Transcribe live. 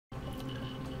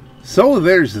So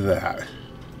there's that.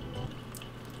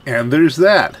 And there's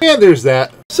that. And there's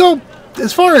that. So,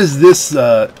 as far as this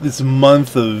this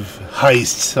month of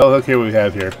heists, oh, look here what we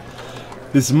have here.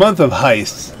 This month of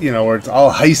heists, you know, where it's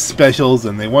all heist specials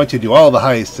and they want you to do all the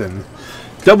heists and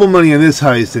double money on this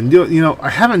heist and do, you know, I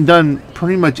haven't done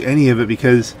pretty much any of it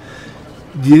because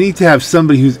you need to have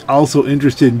somebody who's also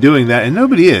interested in doing that, and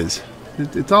nobody is.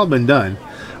 It's all been done.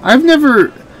 I've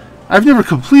never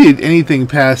completed anything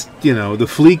past, you know, the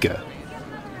Fleeca.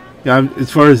 As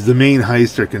far as the main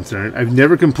heists are concerned, I've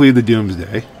never completed the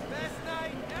Doomsday.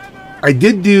 I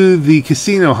did do the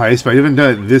casino heist, but I haven't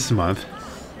done it this month.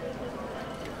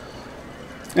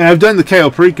 And I've done the Cayo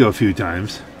Perico a few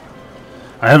times.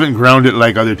 I haven't ground it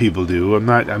like other people do. I'm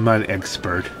not an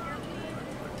expert.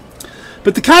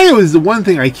 But the Cayo is the one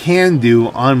thing I can do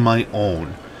on my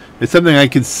own. It's something I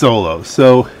could solo.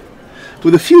 So,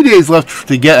 with a few days left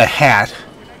to get a hat,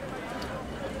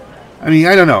 I mean,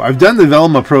 I don't know. I've done the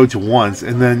Velum approach once,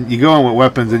 and then you go on with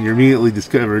weapons and you're immediately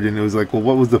discovered, and it was like, well,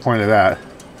 what was the point of that?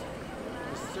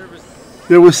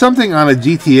 There was something on a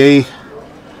GTA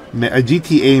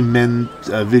Men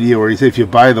video where you say if you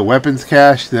buy the weapons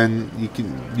cache, then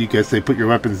you guess they put your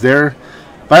weapons there.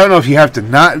 But I don't know if you have to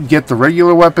not get the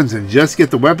regular weapons and just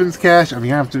get the weapons cache. I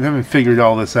mean, I haven't figured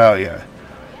all this out yet.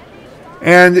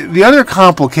 And the other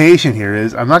complication here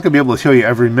is I'm not going to be able to show you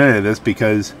every minute of this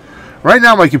because right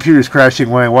now my computer's crashing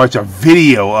when I watch a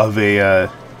video of a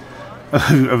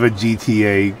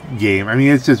GTA game. I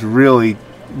mean, it's just really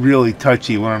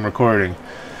touchy when I'm recording.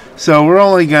 So we're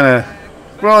only gonna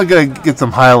get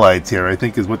some highlights here, I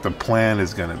think, is what the plan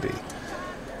is gonna be.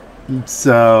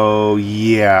 So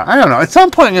yeah, I don't know. At some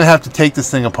point I'm gonna have to take this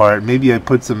thing apart. Maybe I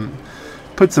put some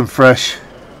fresh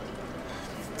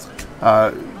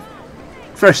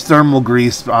thermal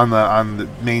grease on the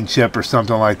main chip or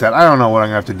something like that. I don't know what I'm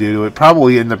gonna have to do to it.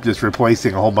 Probably end up just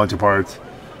replacing a whole bunch of parts.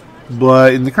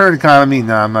 But in the current economy,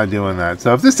 no, I'm not doing that.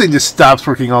 So if this thing just stops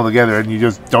working altogether and you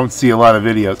just don't see a lot of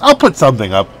videos, I'll put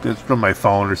something up just from my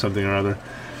phone or something or other.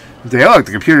 And say, oh, look,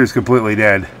 the computer is completely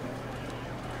dead.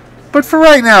 But for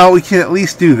right now, we can at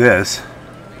least do this.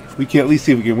 We can at least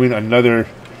see if we can win another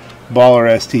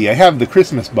Baller ST. I have the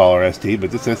Christmas Baller ST, but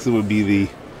this would be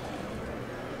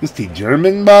the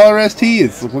German Baller ST.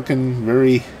 It's looking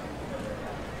very...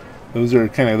 Those are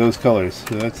kind of those colors.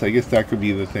 So that's, I guess that could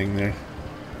be the thing there.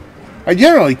 I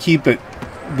generally keep it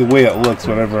the way it looks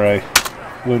whenever I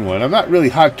win one. I'm not really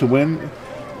hot to win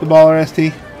the Baller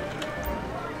ST.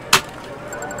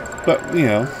 But, you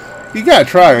know, you gotta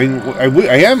try. I mean,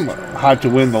 I am hot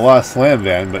to win the Lost Slam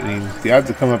Van, but I mean, the odds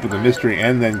of coming up with a mystery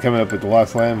and then coming up with the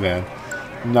Lost Slam Van,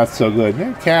 not so good.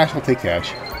 Yeah, cash, I'll take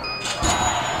cash.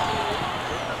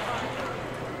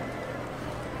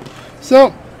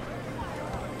 So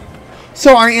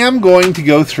I am going to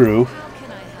go through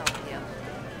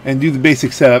and do the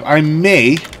basic setup. I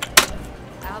may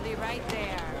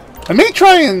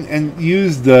try and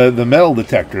use the metal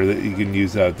detector that you can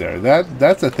use out there.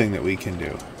 That's a thing that we can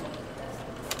do.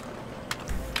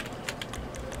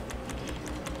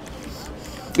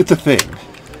 It's a thing.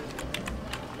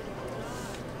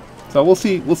 So we'll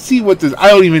see what this... I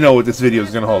don't even know what this video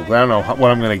is going to hold. I don't know what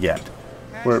I'm going to get.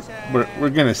 We're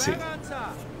going to see.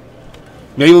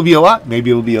 Maybe it'll be a lot. Maybe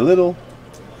it'll be a little.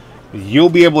 You'll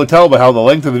be able to tell by how the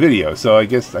length of the video. So I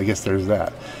guess there's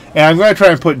that. And I'm going to try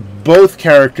and put both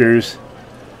characters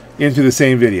into the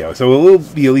same video. So it will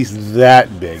be at least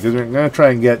that big. We're going to try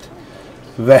and get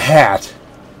the hat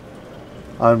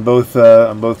on both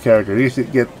characters. You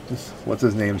should get what's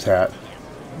his name's hat.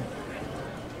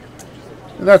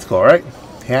 And that's cool, right?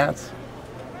 Hats.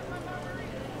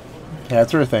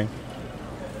 Hats are a thing.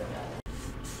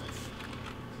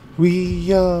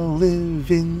 We all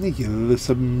live in a yellow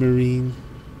submarine.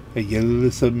 A yellow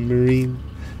submarine.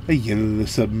 A yellow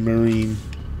submarine.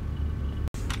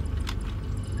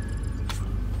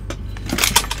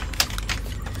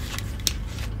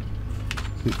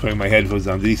 He's putting my headphones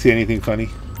on. Did he say anything funny?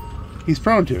 He's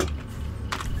prone to.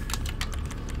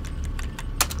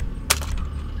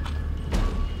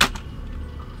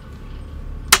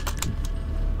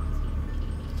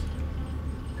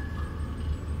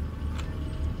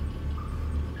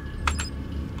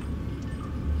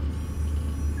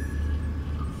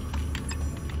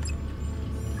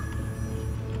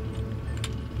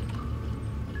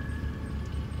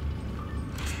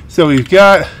 So we've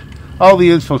got all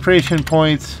the infiltration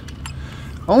points.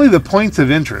 Only the points of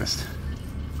interest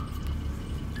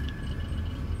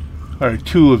are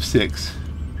 2 of 6.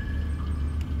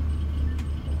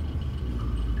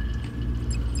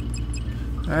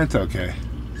 That's okay.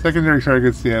 Secondary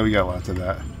targets, yeah, we got lots of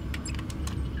that.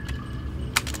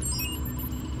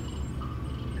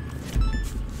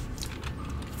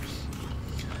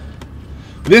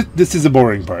 This is a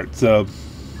boring part, so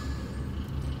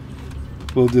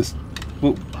we'll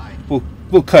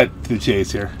cut to the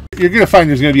chase here. You're gonna find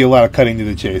there's gonna be a lot of cutting to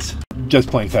the chase. Just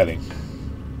plain cutting.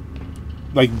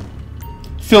 Like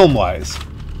film-wise.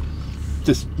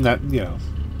 Just not, you know,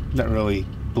 not really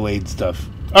blade stuff.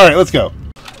 Alright, let's go.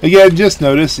 Again, just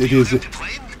notice it is... Very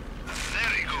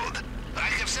good. I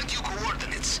have sent you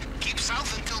coordinates. Keep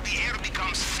south until the air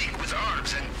becomes thick with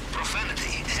herbs and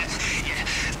profanity. Yeah,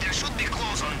 there should be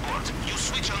clothes on board. You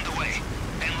switch on the way.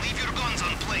 And leave your guns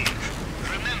on plane.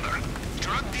 Remember,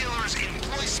 drug dealers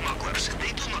employ smugglers.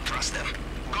 They do not trust them.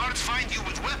 Guards find you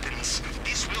with weapons.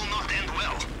 This will not end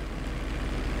well.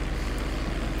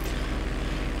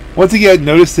 Once again,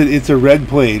 notice that it's a red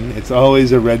plane. It's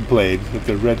always a red plane with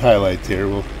the red highlights here.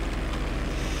 We'll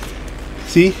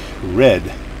see red.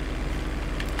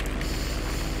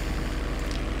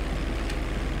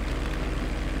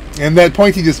 And that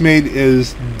point he just made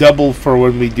is double for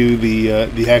when we do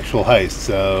the actual heist.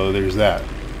 So there's that.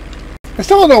 I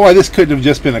still don't know why this couldn't have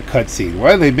just been a cutscene.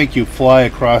 Why do they make you fly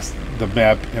across the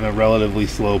map in a relatively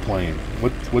slow plane?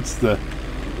 What's the...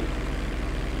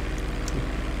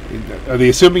 Are they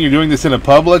assuming you're doing this in a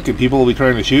public and people will be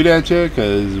trying to shoot at you?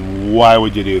 Because why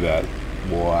would you do that?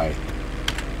 Why?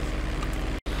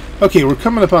 Okay, we're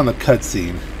coming up on the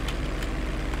cutscene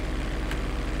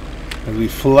as we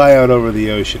fly out over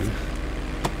the ocean.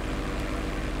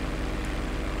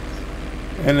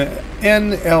 And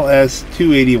NLS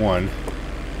 281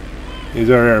 is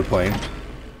our airplane.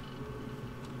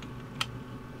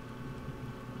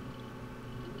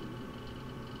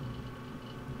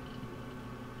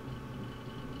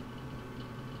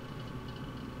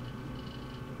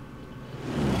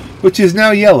 Which is now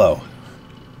yellow.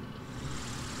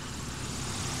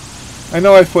 I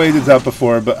know I've played this out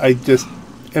before, but I just...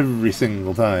 every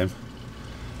single time.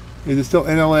 Is it still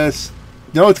NLS?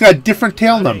 No, it's got a different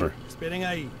tail number. Esperen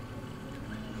ahí.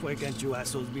 Why can't you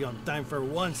assholes be on time for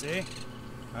once, eh?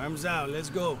 Arms out,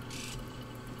 let's go.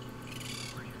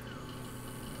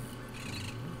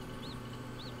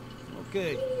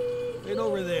 Okay, wait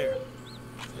over there.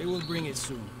 They will bring it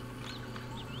soon.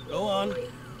 Go on.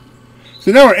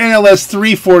 So now we're NLS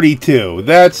 342.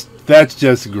 That's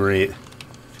just great.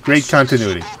 Great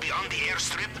continuity.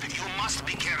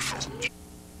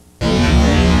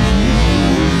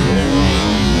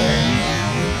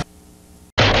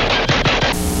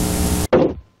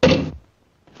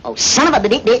 Oh, son of a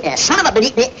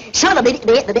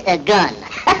gun.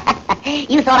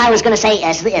 You thought I was going to say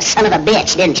son of a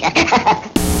bitch, didn't you?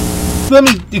 Let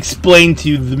me explain to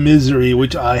you the misery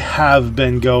which I have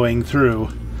been going through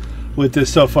with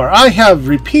this so far. I have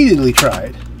repeatedly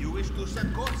tried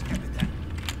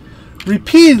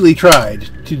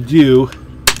to do...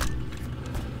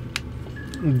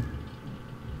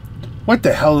 what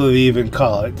the hell do they even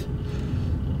call it?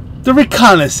 The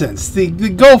reconnaissance. The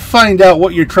go find out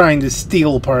what you're trying to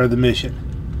steal part of the mission.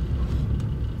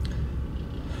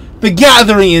 The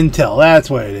gathering intel. That's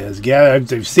what it is.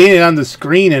 I've seen it on the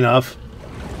screen enough.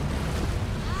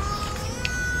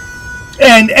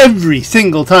 And every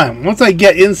single time, once I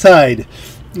get inside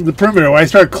the perimeter, when I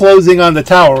start closing on the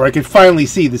tower, where I can finally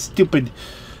see the stupid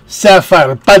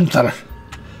Sapphire Panther,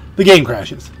 the game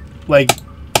crashes. Like,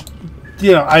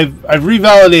 you know, I've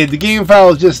revalidated the game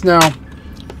files just now.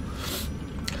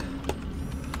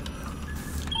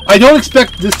 I don't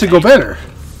expect this to go better,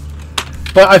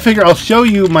 but I figure I'll show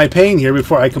you my pain here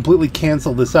before I completely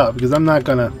cancel this out, because I'm not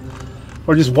gonna,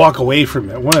 or just walk away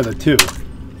from it, one of the two.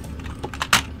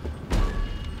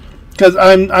 Because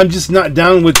I'm just not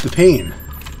down with the pain.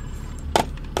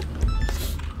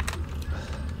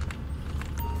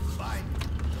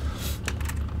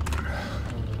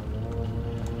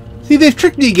 See, they've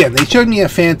tricked me again. They showed me a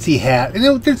fancy hat. And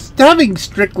having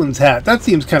Strickland's hat, that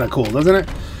seems kind of cool, doesn't it?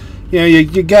 You know,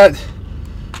 you got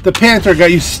the Panther guy.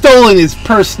 You've stolen his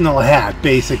personal hat,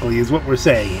 basically, is what we're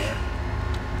saying here.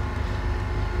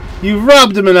 You've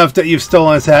robbed him enough that you've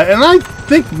stolen his hat. And I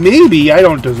think maybe I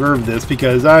don't deserve this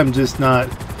because I'm just not...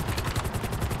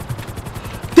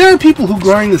 There are people who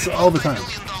grind this all the time.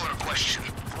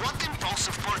 What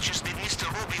impulsive purchase did Mr.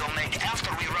 Rubio make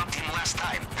after we robbed him last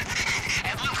time?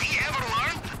 And will he ever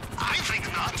learn? I think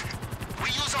not. We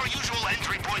use our usual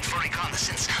entry point for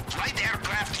reconnaissance. Light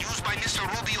aircraft used by Mr.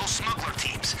 Rubio's smuggler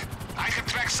teams. I have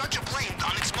tracked such a plane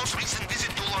on its most recent visit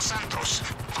to Los Santos.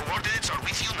 Coordinates are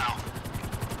with you now.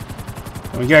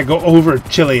 We gotta go over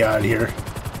Chile out here.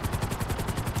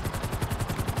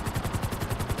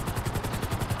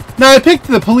 Now I picked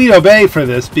the Paleto Bay for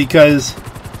this because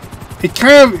it's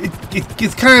kind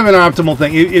of an optimal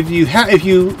thing. If you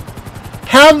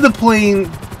have the plane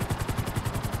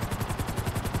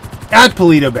at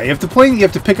Paleto Bay, if the plane you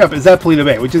have to pick up is at Paleto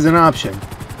Bay, which is an option,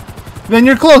 then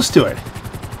you're close to it.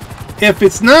 If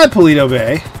it's not Paleto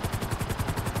Bay,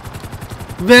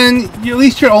 then at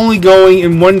least you're only going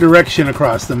in one direction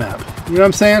across the map. You know what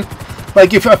I'm saying?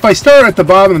 Like, if I start at the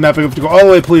bottom of the map, I have to go all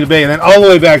the way to Paleto Bay and then all the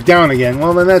way back down again,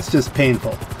 well, then that's just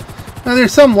painful. Now,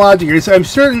 there's some logic here, so I'm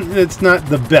certain it's not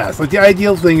the best. Like, the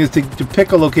ideal thing is to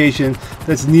pick a location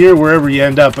that's near wherever you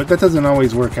end up, but that doesn't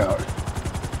always work out.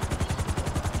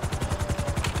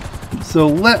 So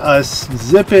let us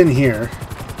zip in here.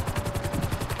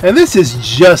 And this is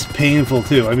just painful,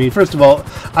 too. I mean, first of all,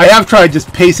 I have tried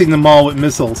just pacing them all with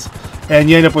missiles, and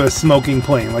you end up with a smoking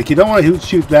plane. Like, you don't want to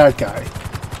shoot that guy.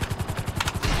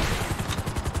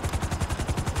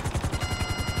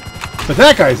 But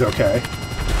that guy's okay.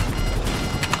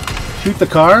 Shoot the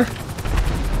car.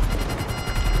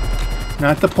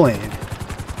 Not the plane.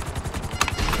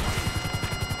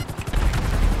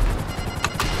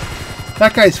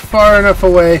 That guy's far enough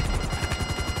away.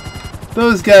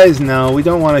 Those guys, no, we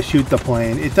don't want to shoot the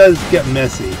plane. It does get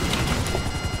messy.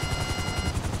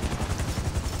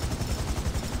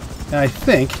 And I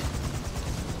think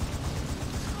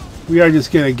we are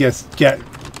just going to get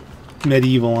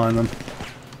medieval on them.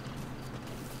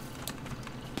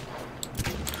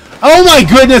 Oh my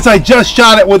goodness, I just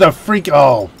shot it with a freak.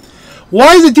 Oh.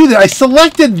 Why does it do that? I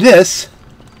selected this.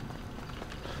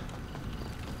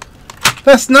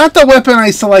 That's not the weapon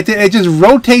I selected. It just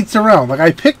rotates around. Like,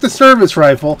 I picked the service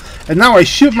rifle, and now I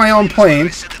shoot my own plane.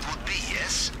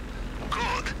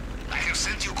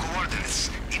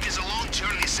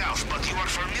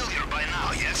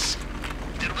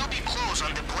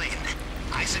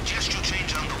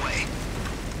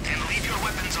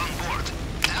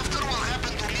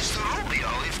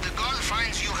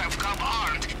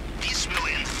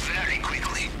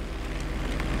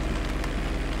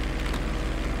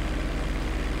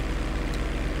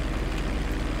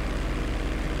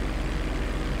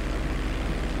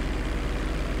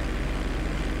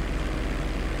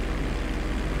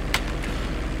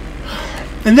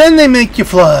 And then they make you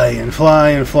fly and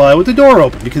fly and fly with the door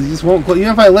open, because it just won't close.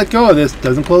 Even if I let go of this, it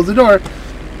doesn't close the door.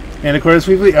 And of course,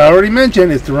 we've already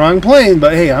mentioned it's the wrong plane,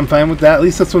 but hey, I'm fine with that. At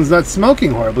least this one's not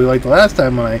smoking horribly like the last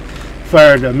time when I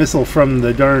fired a missile from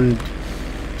the darn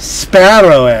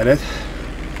Sparrow at it.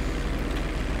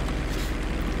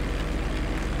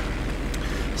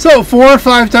 So 4 or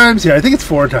 5 times here, I think it's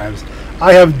 4 times,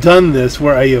 I have done this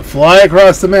where you fly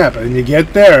across the map and you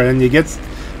get there and you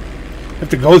have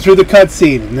to go through the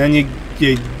cutscene, and then you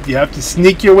have to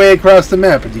sneak your way across the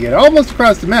map, and you get almost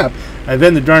across the map, and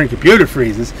then the darn computer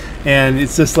freezes, and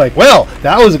it's just like, well,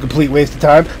 that was a complete waste of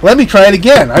time. Let me try it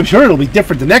again. I'm sure it'll be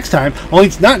different the next time, only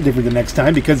it's not different the next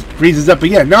time because it freezes up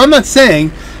again. Now, I'm not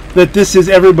saying that this is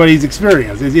everybody's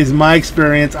experience. It is my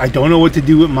experience. I don't know what to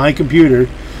do with my computer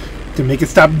to make it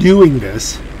stop doing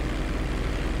this.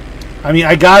 I mean,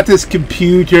 I got this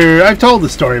computer, I've told the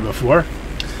story before,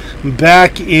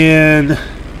 back in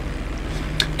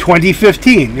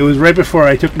 2015. It was right before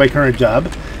I took my current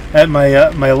job. At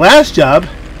my last job,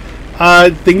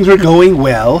 things were going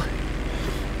well,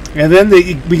 and then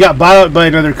we got bought out by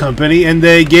another company, and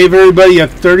they gave everybody a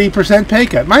 30% pay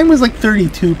cut. Mine was like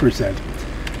 32%.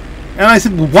 And I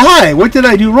said, why? What did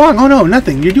I do wrong? Oh no,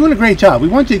 nothing. You're doing a great job. We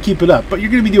want you to keep it up, but you're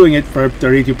going to be doing it for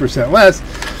 32% less.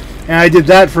 And I did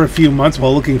that for a few months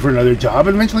while looking for another job,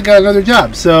 and eventually got another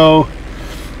job. So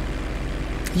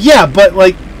yeah, but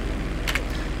like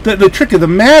the trick of the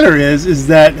matter is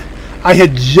that I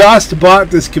had just bought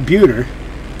this computer,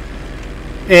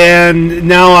 and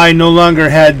now I no longer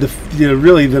had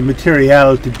really the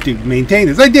material to maintain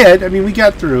this. I did. I mean, we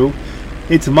got through.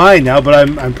 It's mine now, but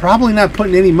I'm probably not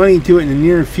putting any money into it in the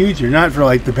near future. Not for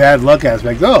like the bad luck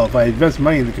aspect. Oh, if I invest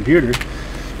money in the computer,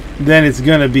 then it's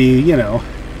gonna be, you know.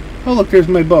 Oh look, there's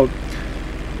my boat.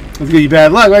 It's gonna be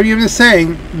bad luck. I'm just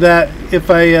saying that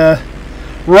if I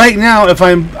right now, if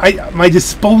my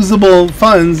disposable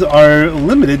funds are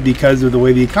limited because of the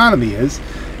way the economy is,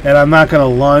 and I'm not going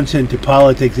to launch into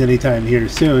politics anytime here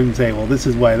soon and say, well, this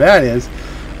is why that is.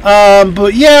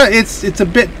 But yeah, it's a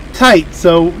bit tight,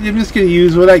 so I'm just going to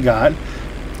use what I got.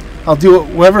 I'll do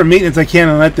whatever maintenance I can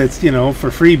on that that's, you know, for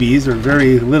freebies or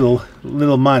very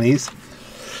little monies.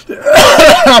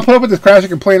 I'll put up with this crash. I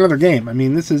can play another game. I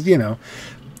mean, this is, you know,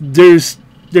 there's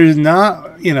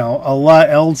not, you know, a lot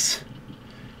else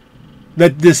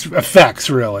that this affects,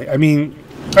 really. I mean,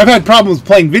 I've had problems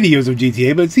playing videos of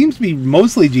GTA, but it seems to be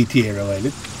mostly GTA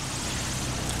related.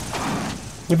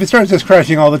 If it starts just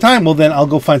crashing all the time, well, then I'll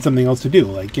go find something else to do,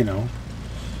 like, you know,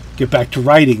 get back to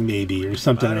writing maybe or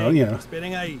something, you know.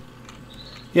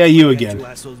 Yeah, you again. You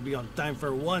assholes be on time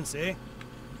for once, eh?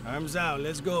 Arms out,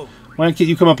 let's go. Why don't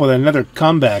you come up with another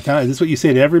comeback, huh? Is this what you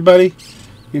say to everybody?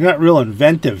 You're not real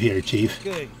inventive here, Chief.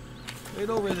 Okay, wait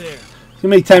over there. How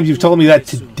many times you've told me that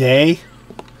today?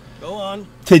 Go on.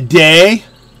 Today?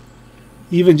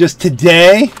 Even just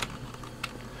today?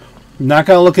 I'm not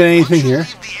going to look at anything here.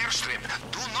 Once you leave the airstrip,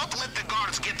 do not let the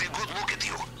guards get a good look at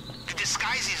you. The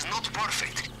disguise is not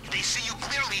perfect. They see you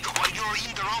clearly while you're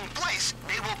in the wrong place.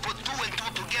 They will put 2 and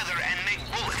 2 together and make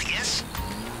bullet, yes?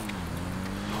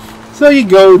 So you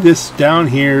go this down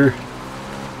here.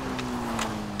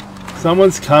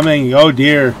 Someone's coming. Oh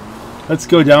dear. Let's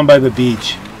go down by the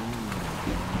beach.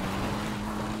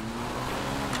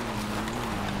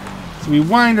 So we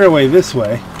wind our way this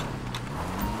way.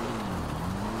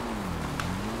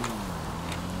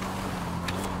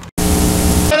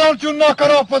 Why don't you knock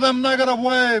it off with them negative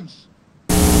waves?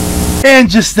 And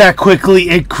just that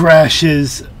quickly, it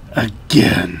crashes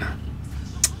again.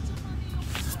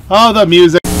 Oh, the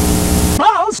music.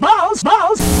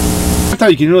 That's how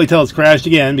you can really tell it's crashed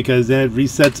again, because then it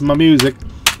resets my music.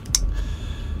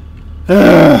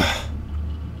 It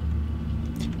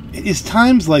is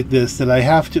times like this that I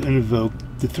have to invoke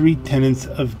the 3 tenets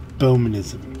of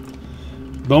Bowmanism.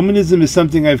 Bowmanism is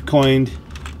something I've coined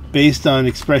based on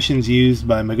expressions used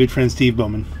by my good friend Steve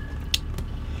Bowman.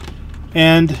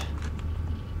 And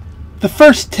the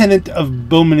first tenet of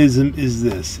Bowmanism is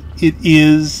this: it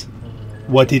is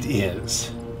what it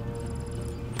is.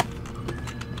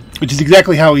 Which is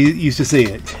exactly how he used to say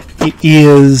it. It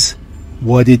is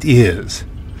what it is.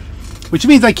 Which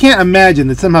means I can't imagine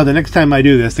that somehow the next time I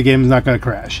do this, the game is not going to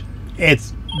crash.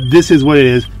 This is what it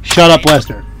is. Shut up,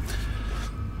 Lester.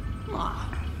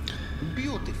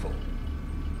 Beautiful.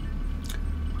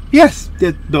 Yes,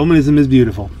 Bowmanism is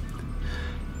beautiful.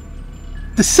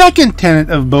 The second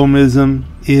tenet of Bowmanism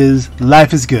is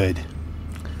life is good.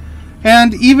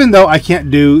 And even though I can't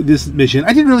do this mission,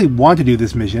 I didn't really want to do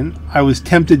this mission. I was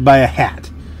tempted by a hat.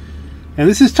 And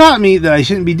this has taught me that I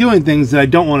shouldn't be doing things that I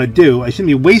don't want to do. I shouldn't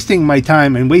be wasting my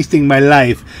time and wasting my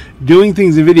life doing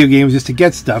things in video games just to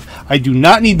get stuff. I do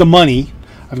not need the money.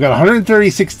 I've got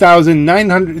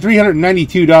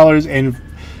 $136,392 and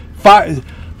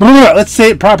let's say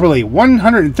it properly.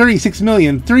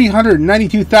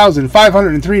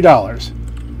 $136,392,503.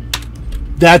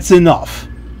 That's enough.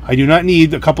 I do not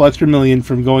need a couple extra million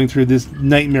from going through this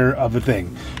nightmare of a thing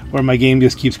where my game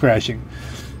just keeps crashing.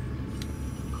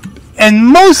 And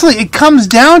mostly it comes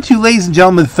down to, ladies and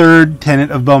gentlemen, the third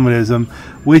tenet of Bowmanism,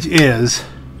 which is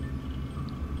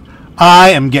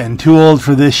I am getting too old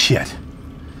for this shit.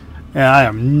 And I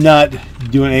am not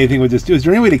doing anything with this. Is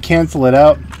there any way to cancel it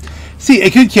out? See,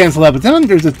 it could cancel out, but then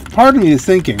there's a part of me that's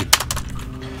thinking,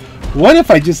 what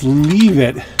if I just leave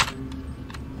it?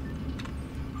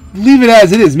 Leave it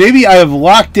as it is. Maybe I have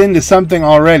locked into something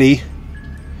already,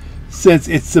 since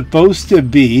it's supposed to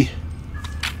be.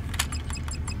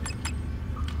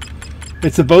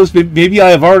 It's supposed to be. Maybe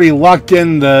I have already locked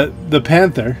in the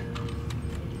Panther.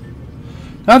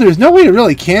 Now there's no way to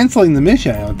really canceling the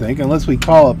mission, I don't think, unless we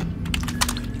call up.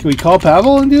 Can we call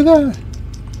Pavel and do that?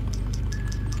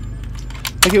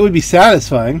 I think it would be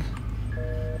satisfying.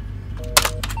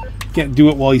 Can't do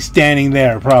it while he's standing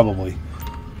there, probably.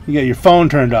 You got your phone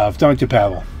turned off, don't you,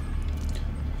 Pavel?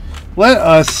 Let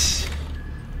us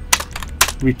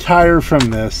retire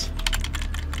from this.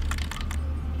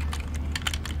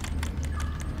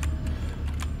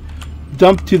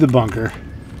 Dump to the bunker.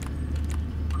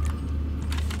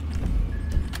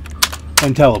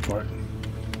 And teleport.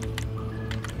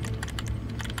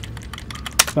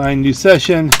 Find new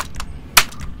session.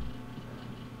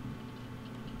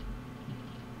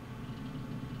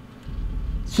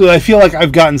 So I feel like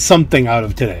I've gotten something out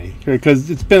of today, because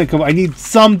it's been I need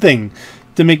something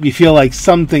to make me feel like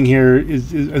something here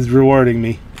is rewarding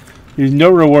me. There's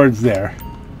no rewards there.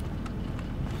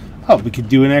 Oh, we could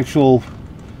do an actual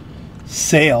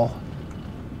sale.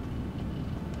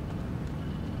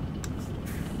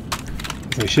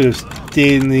 I should have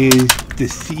stayed in the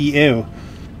CEO.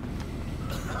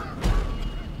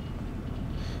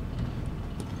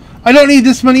 I don't need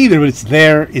this money either, but it's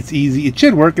there, it's easy, it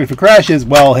should work, and if it crashes,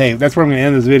 well, hey, that's where I'm going to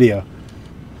end this video.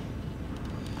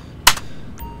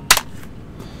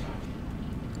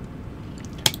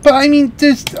 But, I mean,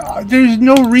 there's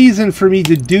no reason for me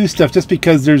to do stuff just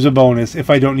because there's a bonus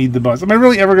if I don't need the bonus. Am I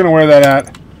really ever going to wear that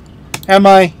hat? Am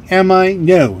I? Am I?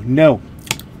 No, no.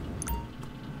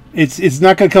 It's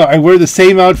not going to come. I wear the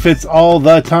same outfits all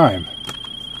the time.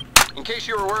 In case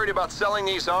you were worried about selling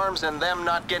these arms and them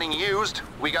not getting used,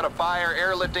 we got a buyer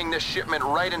airlifting this shipment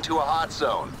right into a hot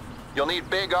zone. You'll need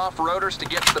big off-roaders to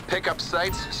get to the pickup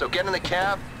sites, so get in the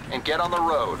cab and get on the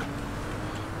road.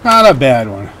 Not a bad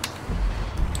one.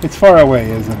 It's far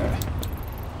away, isn't it?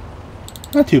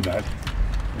 Not too bad.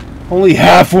 Only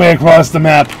halfway across the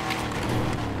map.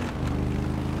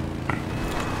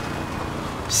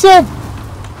 So,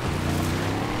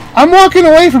 I'm walking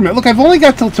away from it. Look, I've only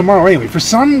got till tomorrow anyway. For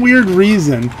some weird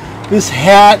reason, this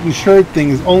hat and shirt thing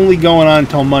is only going on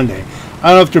till Monday. I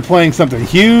don't know if they're playing something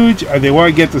huge, or they want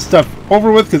to get the stuff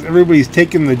over with because everybody's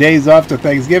taking the days off to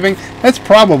Thanksgiving. That's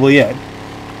probably it.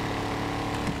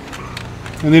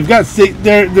 And they've got,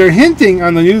 they're hinting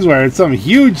on the newswire at some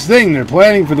huge thing they're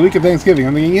planning for the week of Thanksgiving.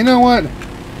 I'm thinking, you know what?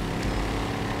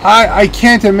 I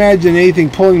can't imagine anything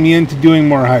pulling me into doing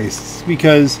more heists,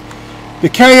 because the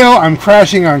Cayo I'm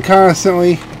crashing on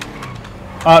constantly.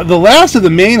 The last of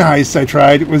the main heists I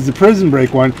tried was the prison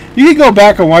break one. You can go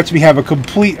back and watch me have a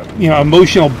complete,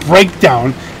 emotional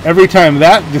breakdown every time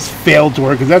that just failed to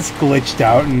work, because that's glitched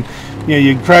out, and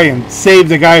you try and save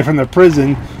the guy from the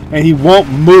prison and he won't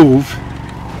move.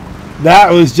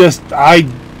 That was just, I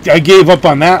gave up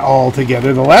on that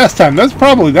altogether. The last time,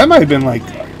 that might have been like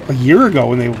a year ago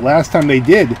when last time they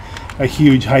did a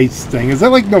huge heist thing. Is that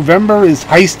like November is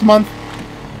heist month?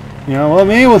 Well,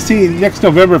 maybe we'll see next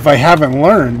November if I haven't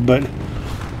learned, but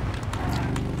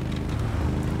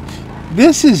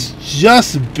this has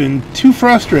just been too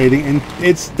frustrating, and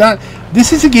it's not,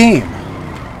 this is a game.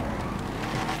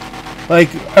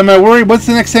 Like, am I worried, what's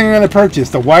the next thing I'm going to purchase?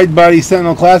 The wide-body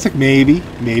Sentinel Classic? Maybe,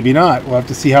 maybe not. We'll have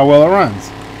to see how well it runs.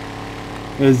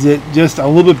 Is it just a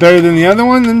little bit better than the other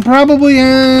one? Then probably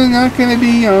not going to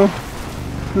be,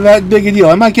 that big a deal.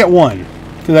 I might get one,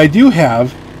 because I do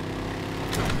have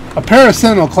a pair of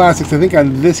Sentinel Classics, I think,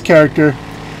 on this character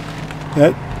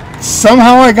that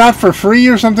somehow I got for free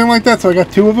or something like that, so I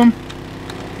got two of them.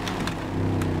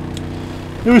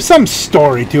 There was some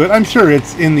story to it. I'm sure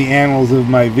it's in the annals of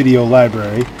my video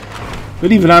library,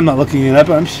 but even I'm not looking it up.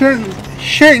 I'm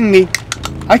certainly,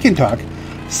 I can talk.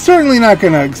 Certainly not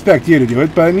going to expect you to do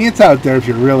it, but I mean, it's out there if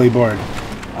you're really bored.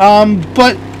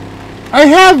 But I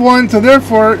have one, so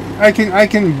therefore I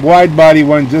can wide body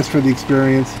one just for the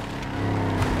experience.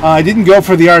 I didn't go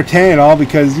for the R10 at all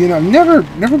because, I've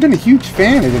never been a huge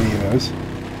fan of any of those.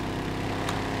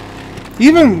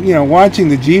 Even, watching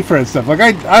the G-Fred stuff, like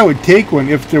I would take one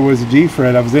if there was a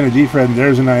G-Fred. I was in a G-Fred and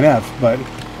there's a 9F, but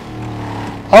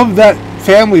of that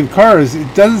family of cars,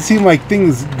 it doesn't seem like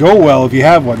things go well if you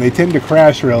have one. They tend to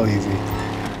crash real easy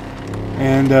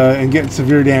and get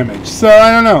severe damage. So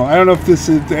I don't know. I don't know if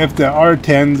if the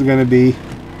R10 is going to be,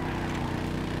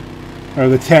 or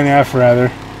the 10F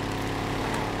rather.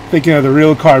 Thinking of the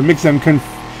real car, mix them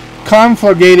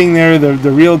conflagrating there,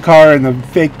 the real car and the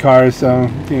fake car.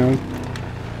 So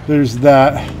there's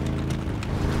that.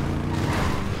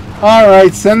 All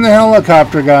right, send the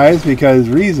helicopter, guys, because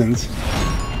reasons.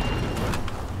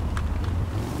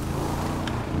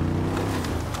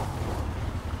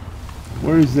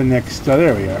 Where's the next? Oh,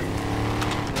 there we are.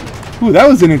 Ooh, that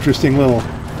was an interesting little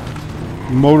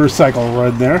motorcycle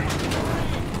run there.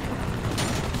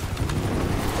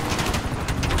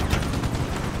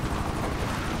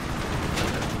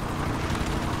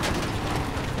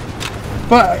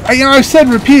 But, I've said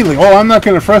repeatedly, I'm not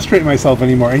going to frustrate myself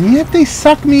anymore. And yet they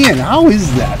suck me in. How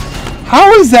is that?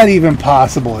 How is that even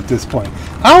possible at this point?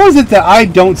 How is it that I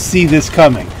don't see this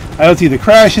coming? I don't see the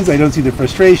crashes. I don't see the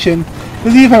frustration.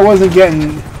 Because even if I wasn't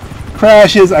getting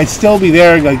crashes, I'd still be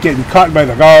there, like, getting caught by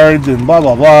the guards and blah,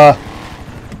 blah, blah.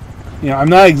 I'm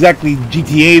not exactly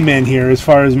GTA man here as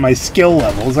far as my skill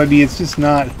levels. I mean, it's just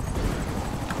not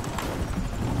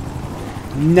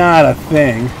a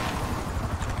thing.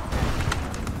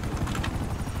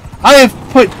 I have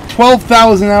put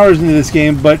 12,000 hours into this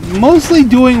game, but mostly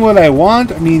doing what I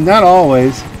want. I mean, not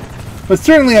always. But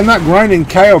certainly I'm not grinding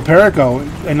Cayo Perico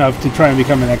enough to try and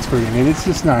become an expert in it. It's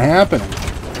just not happening.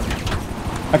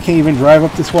 I can't even drive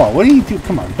up this wall. What do you do?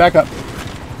 Come on, back up.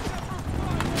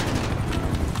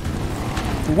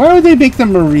 Why would they make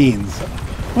them Marines?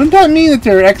 Wouldn't that mean that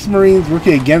they're ex-Marines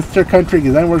working against their country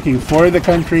because I'm working for the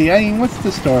country? I mean, what's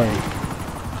the story?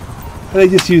 Are they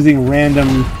just using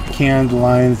random canned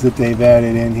lines that they've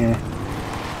added in here?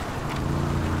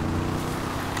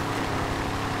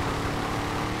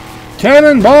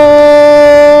 Cannonball!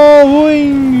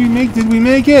 Did we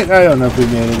make it? I don't know if we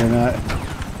made it or not.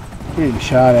 Getting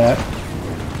shot at.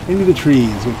 Into the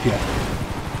trees with you.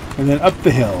 And then up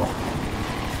the hill.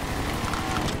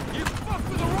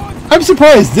 I'm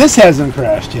surprised this hasn't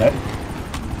crashed yet.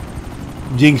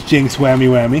 Jinx, jinx, whammy,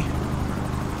 whammy.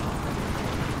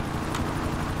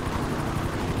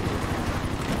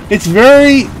 It's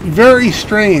very, very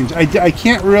strange. I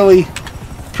can't really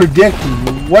predict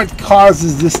what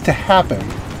causes this to happen.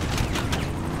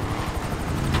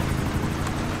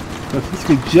 But if this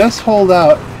could just hold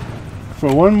out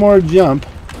for one more jump.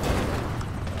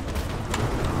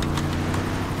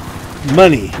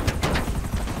 Money.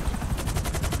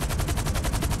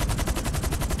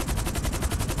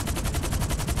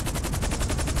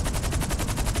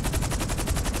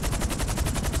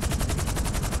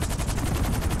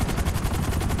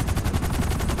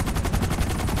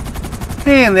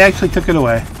 And they actually took it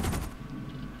away.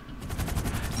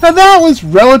 Now that was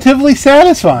relatively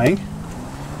satisfying.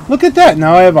 Look at that.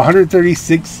 Now I have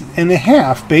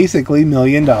 $136.5 basically $1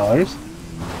 million.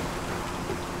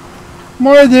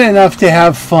 More than enough to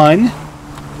have fun.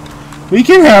 We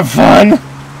can have fun.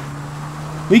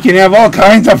 We can have all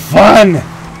kinds of fun.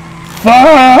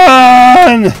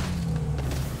 Fun!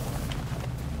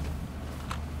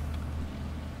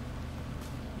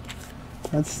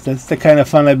 That's the kind of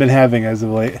fun I've been having as of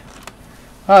late.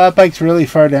 Oh, that bike's really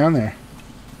far down there.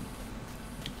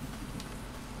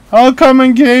 I'll come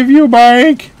and give you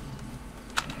bike.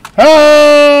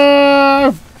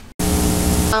 Ah!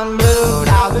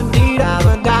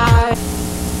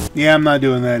 Yeah, I'm not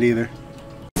doing that either.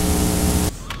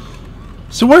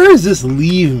 So where does this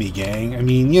leave me, gang? I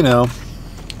mean, you know,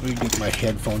 let me get my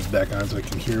headphones back on so I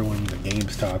can hear when the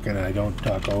game's talking and I don't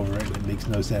talk over it. It makes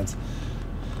no sense.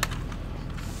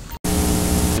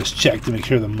 Just check to make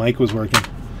sure the mic was working.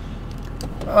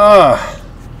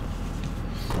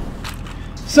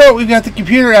 So we've got the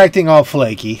computer acting all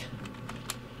flaky.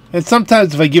 And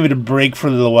sometimes if I give it a break for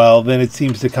a little while, then it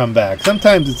seems to come back.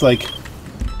 Sometimes it's like...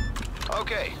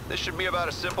 Okay, this should be about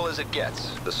as simple as it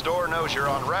gets. The store knows you're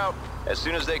en route. As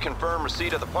soon as they confirm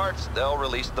receipt of the parts, they'll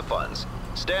release the funds.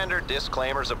 Standard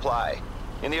disclaimers apply.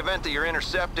 In the event that you're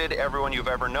intercepted, everyone you've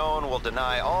ever known will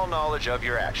deny all knowledge of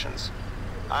your actions.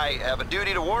 I have a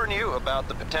duty to warn you about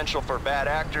the potential for bad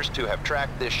actors to have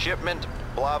tracked this shipment,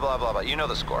 blah, blah, blah, blah. You know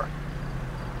the score.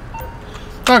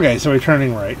 Okay, so we're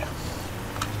turning right.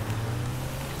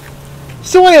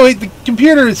 So anyway, the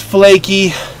computer is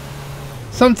flaky.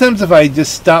 Sometimes if I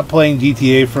just stop playing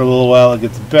GTA for a little while, it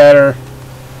gets better.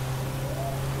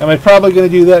 Am I probably going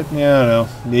to do that? Yeah, I don't know.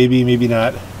 Maybe, maybe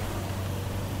not.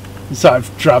 So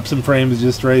I've dropped some frames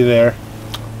just right there.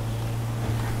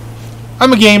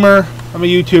 I'm a gamer. I'm a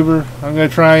YouTuber. I'm going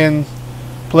to try and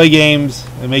play games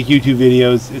and make YouTube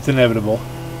videos. It's inevitable.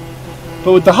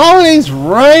 But with the holidays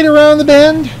right around the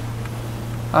bend,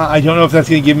 I don't know if that's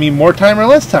going to give me more time or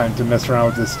less time to mess around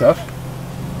with this stuff.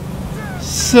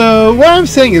 So what I'm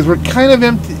saying is we're kind of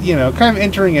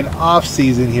entering an off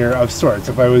season here of sorts.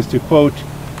 If I was to quote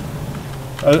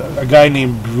a guy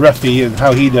named Ruffy and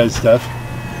how he does stuff.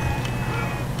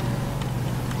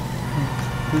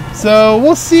 So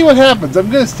we'll see what happens.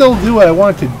 I'm going to still do what I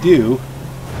want to do.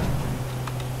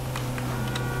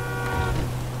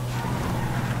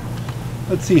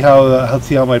 Let's see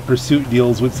how my pursuit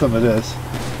deals with some of this.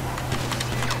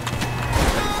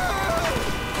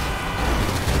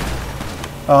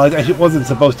 I wasn't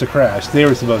supposed to crash. They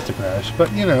were supposed to crash,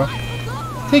 but you know,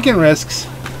 taking risks.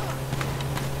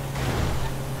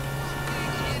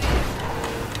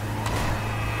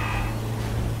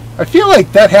 I feel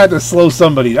like that had to slow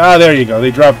somebody. Ah, there you go.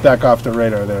 They dropped back off the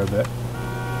radar there a bit.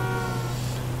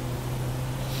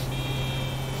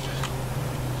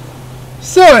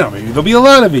 So, I don't know, maybe there'll be a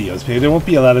lot of videos. Maybe there won't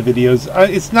be a lot of videos.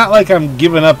 It's not like I'm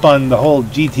giving up on the whole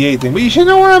GTA thing, but you should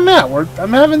know where I'm at.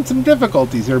 I'm having some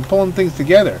difficulties here pulling things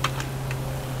together.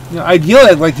 You know, ideally,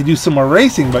 I'd like to do some more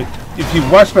racing, but if you've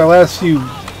watched my last few...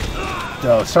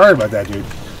 Oh, sorry about that, dude.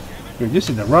 You're just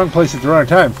in the wrong place at the wrong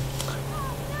time.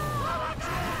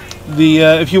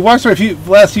 If you watch my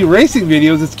last few racing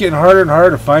videos, it's getting harder and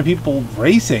harder to find people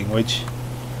racing, which,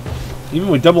 even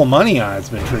with double money on it's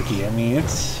been tricky. I mean,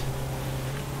 it's...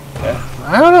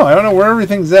 I don't know. I don't know where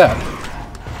everything's at.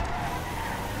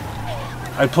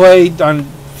 I played on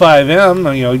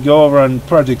 5M, you know, go over on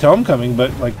Project Homecoming,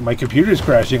 but like my computer's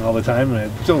crashing all the time,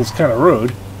 and it feels kind of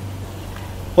rude.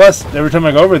 Plus, every time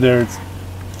I go over there, it's,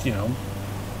 you know,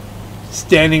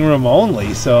 standing room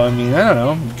only. So I mean, I don't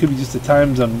know. It could be just the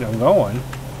times I'm going.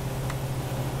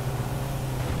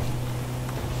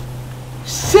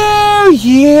 So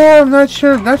yeah, I'm not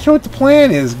sure. Not sure what the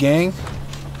plan is, gang.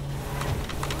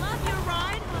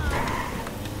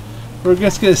 We're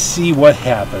just gonna see what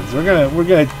happens. We're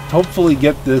gonna hopefully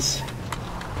get this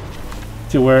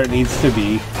to where it needs to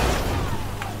be.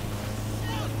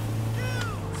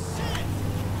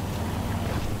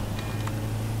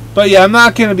 But yeah, I'm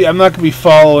not gonna be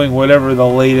following whatever the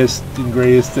latest and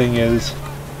greatest thing is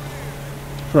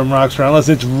from Rockstar, unless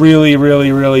it's really,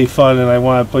 really, really fun and I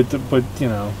want to put you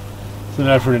know, some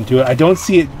effort into it. I don't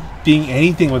see it being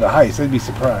anything with a heist. I'd be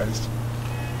surprised.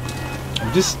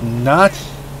 I'm just not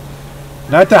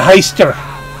the heister.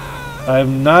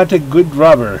 I'm not a good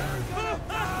robber.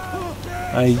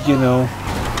 You know,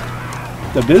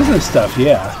 the business stuff,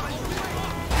 yeah.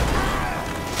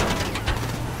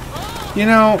 You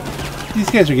know, these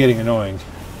guys are getting annoying.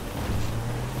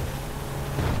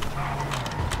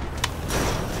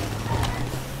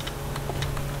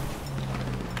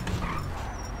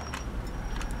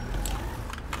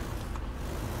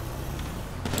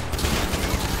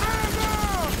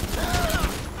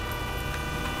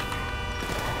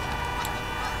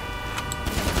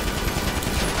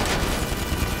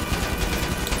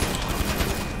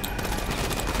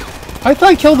 I thought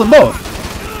I killed them both.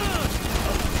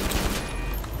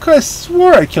 Could have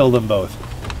swore I killed them both.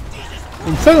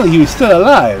 And suddenly he was still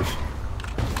alive.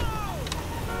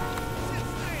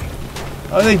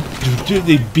 Oh,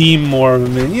 they beam more of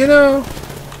them in, you know?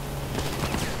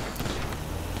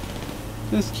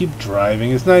 Just keep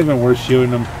driving. It's not even worth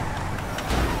shooting them.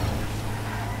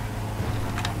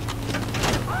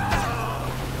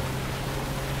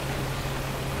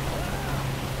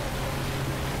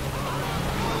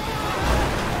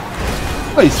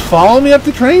 Oh, he's following me up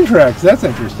the train tracks. That's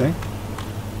interesting.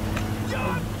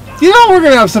 You know, we're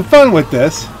going to have some fun with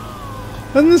this.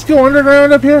 Doesn't this go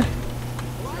underground up here?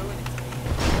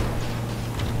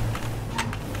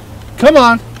 Come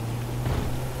on.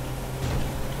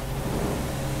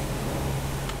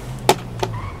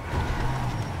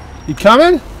 You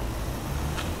coming?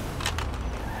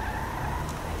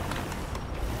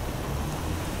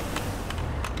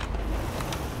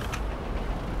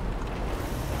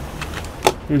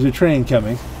 There's a train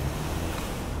coming.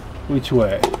 Which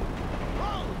way?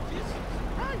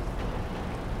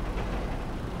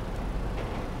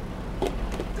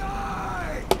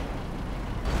 Die!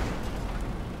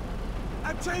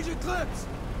 I'm changing clips.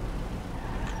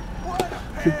 What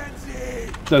a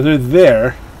pansy! So they're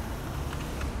there.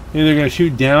 Maybe they're gonna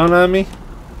shoot down on me.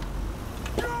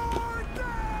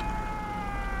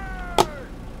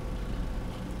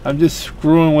 I'm just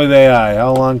screwing with AI.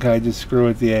 How long can I just screw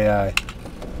with the AI?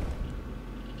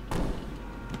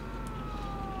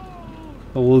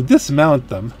 But we'll dismount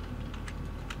them.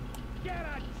 Get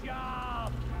a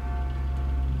job!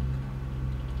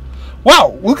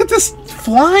 Wow! Look at this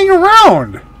flying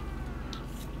around!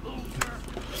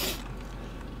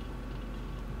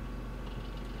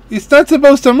 It's not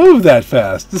supposed to move that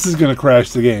fast. This is gonna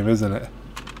crash the game, isn't it?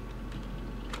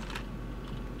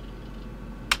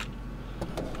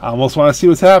 I almost want to see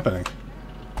what's happening.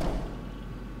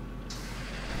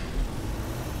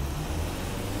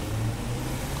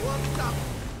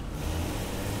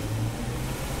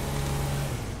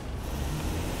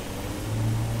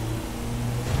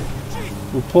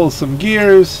 We'll pull some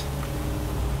gears.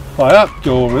 Fly up,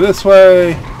 go over this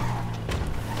way.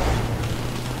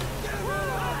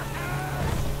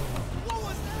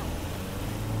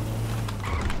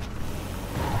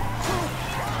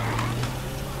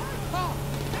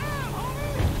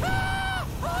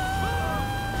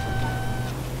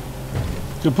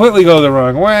 Completely go the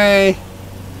wrong way.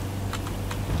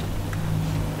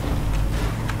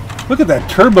 Look at that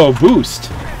turbo boost.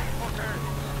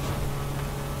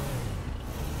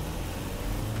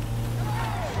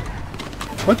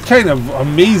 What kind of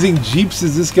amazing Jeeps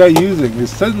is this guy using? He's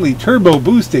suddenly turbo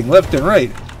boosting left and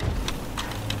right.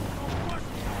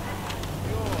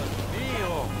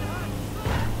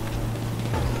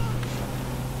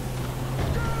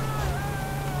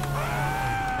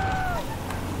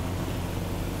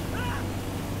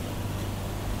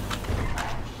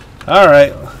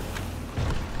 Alright.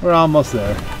 We're almost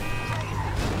there.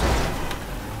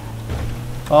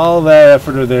 All that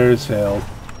effort of theirs failed.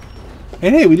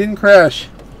 And hey, we didn't crash.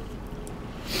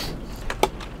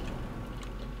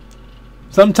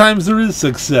 Sometimes there is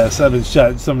success. I've been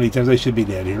shot so many times I should be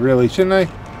dead here. Really, shouldn't I?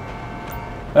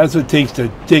 That's what it takes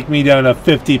to take me down to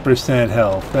 50%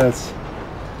 health. That's...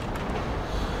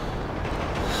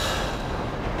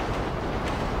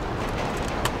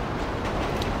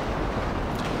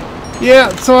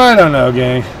 Yeah, so I don't know,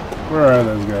 gang. Where are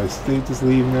those guys? They just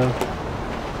leave now?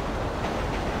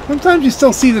 Sometimes you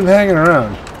still see them hanging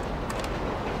around.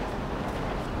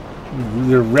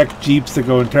 They're wrecked Jeeps that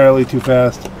go entirely too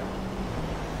fast.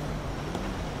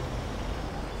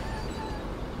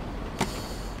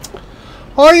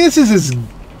 Well, I guess this is as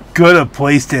good a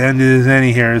place to end it as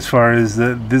any here as far as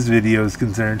this video is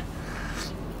concerned.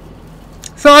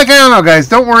 So, like, I don't know, guys.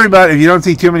 Don't worry about it if you don't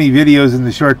see too many videos in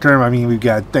the short term. I mean, we've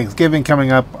got Thanksgiving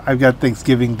coming up. I've got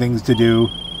Thanksgiving things to do.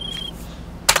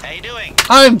 How you doing?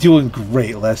 I'm doing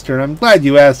great, Lester, and I'm glad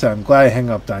you asked. I'm glad I hung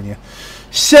up on you.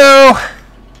 So,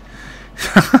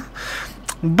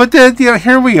 but you know,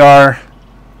 here we are.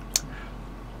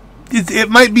 it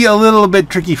might be a little bit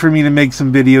tricky for me to make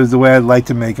some videos the way I'd like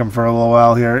to make them for a little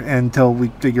while here until we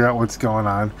figure out what's going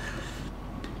on.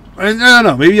 And I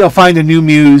don't know, maybe I'll find a new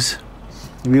muse.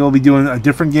 Maybe I'll be doing a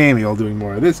different game. Maybe I'll be doing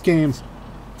more of this game.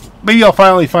 Maybe I'll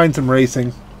finally find some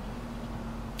racing.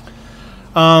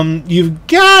 You've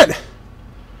got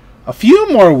a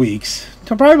few more weeks.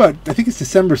 Probably about, I think it's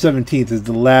December 17th is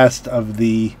the last of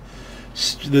the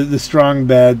Strong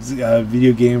Bad's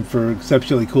video game for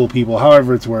exceptionally cool people,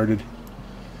 however it's worded.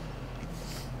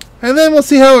 And then we'll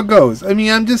see how it goes. I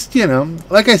mean, I'm just, you know,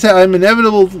 like I said, I'm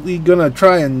inevitably going to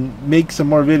try and make some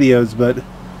more videos, but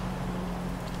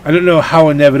I don't know how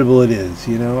inevitable it is,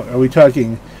 you know? Are we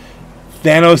talking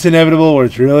Thanos inevitable, or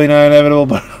it's really not inevitable,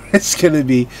 but it's going to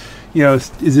be, you know,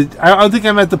 is it? I don't think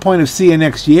I'm at the point of seeing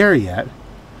next year yet,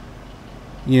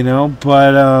 you know,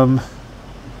 but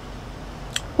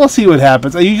we'll see what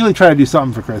happens. I usually try to do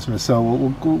something for Christmas, so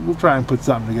we'll try and put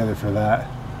something together for that.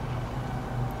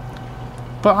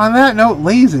 But on that note,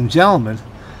 ladies and gentlemen,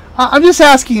 I'm just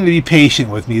asking you to be patient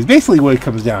with me. Is basically what it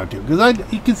comes down to, because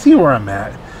you can see where I'm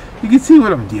at. You can see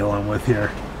what I'm dealing with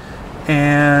here,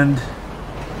 and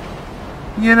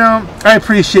you know, I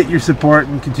appreciate your support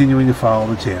and continuing to follow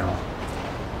the channel.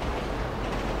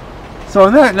 So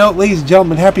on that note, ladies and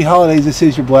gentlemen, happy holidays. This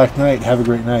is your Black Knight. Have a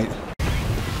great night.